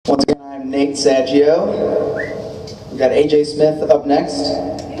Once again, I'm Nate Saggio. We've got AJ Smith up next.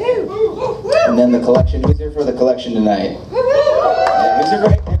 And then the collection. Who's here for the collection tonight? Yeah, who's here for,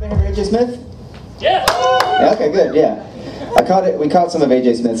 anybody here for AJ Smith? Yeah, okay, good, yeah. We caught some of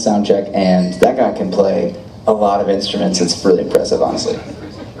AJ Smith's sound check, and that guy can play a lot of instruments. It's really impressive, honestly.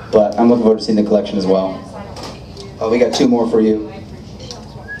 But I'm looking forward to seeing the collection as well. We got two more for you.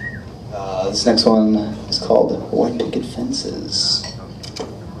 This next one is called White Picket Fences.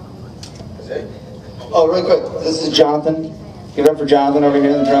 Oh, really quick, this is Jonathan. Give it up for Jonathan over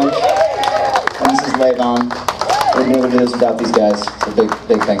here in the drums. And this is Levon. We wouldn't be able to do this without these guys, so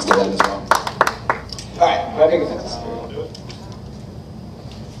big thanks to them as well. Alright, White Picket Fences.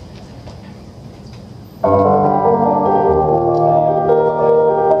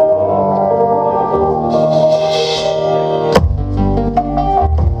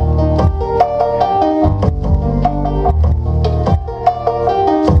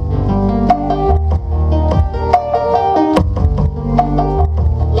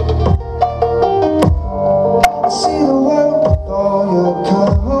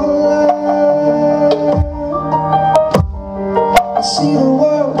 See the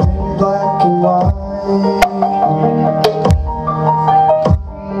world in black and white.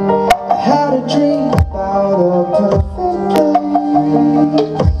 I had a dream about a perfect place,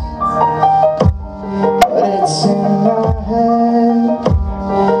 but it's in my head.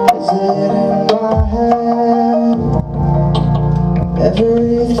 Is it in my head?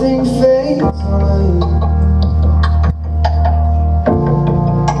 Everything fades away.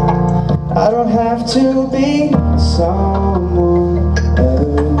 I don't have to be someone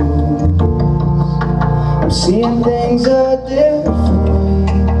else. I'm seeing things a different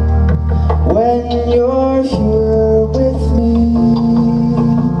way when you're here with me.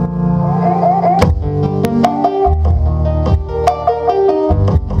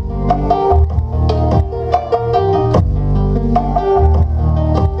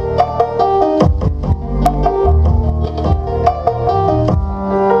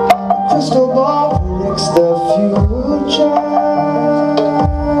 Crystal ball predicts the future,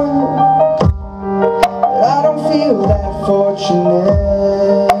 but I don't feel that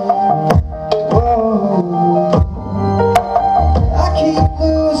fortunate. Whoa. I keep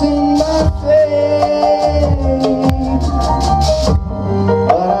losing my faith,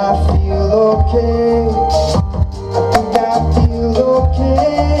 but I feel okay. I think I feel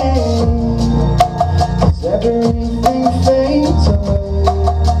okay, 'cause everything fades away.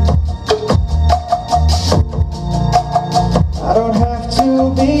 I don't have to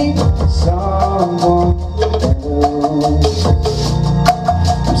be someone else.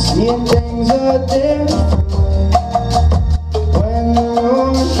 I'm seeing things a different way when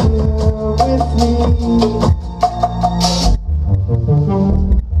you're here with me.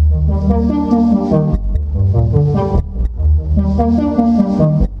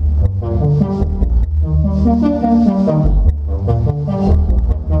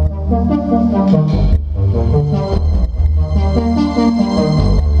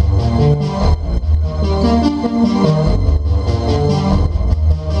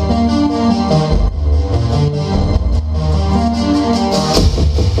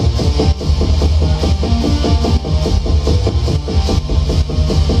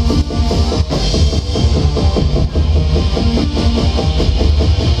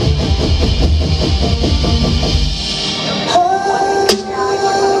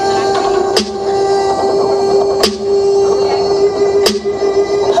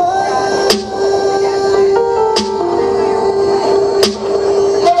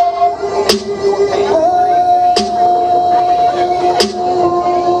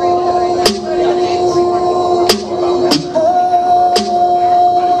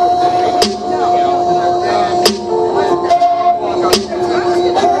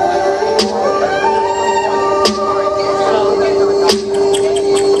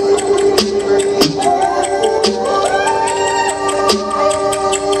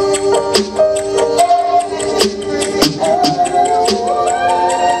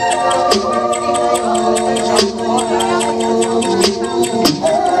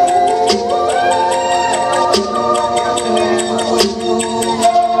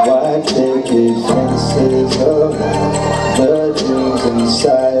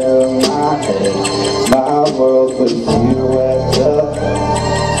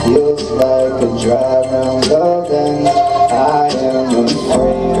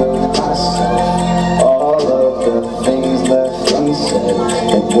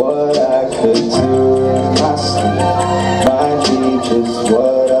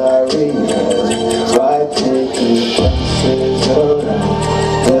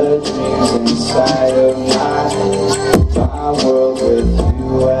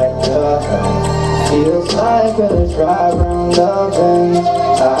 drive round the bend.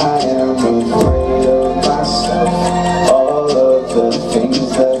 I am afraid of myself, all of the things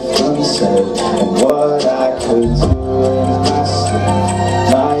left unsaid, and what I could do in my sleep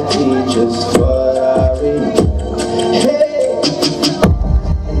might be just what I remember. Hey,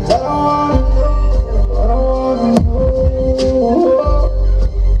 and I don't wanna know,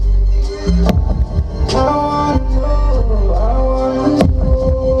 I don't wanna know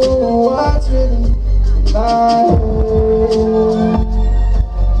what's really in my head.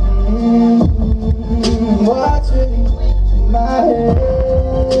 What's really in my head?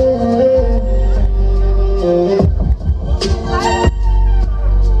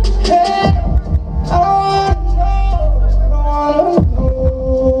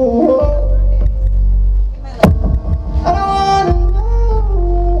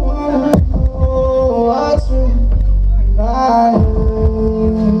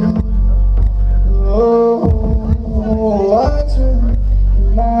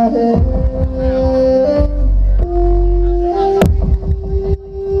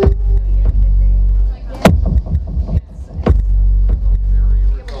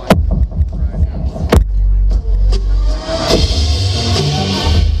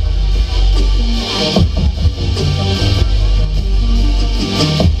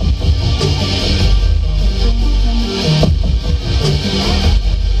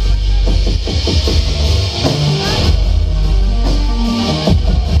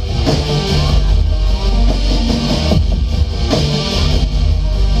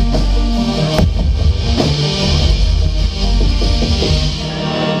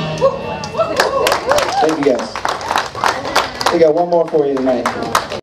 Thank you guys. We got one more for you tonight.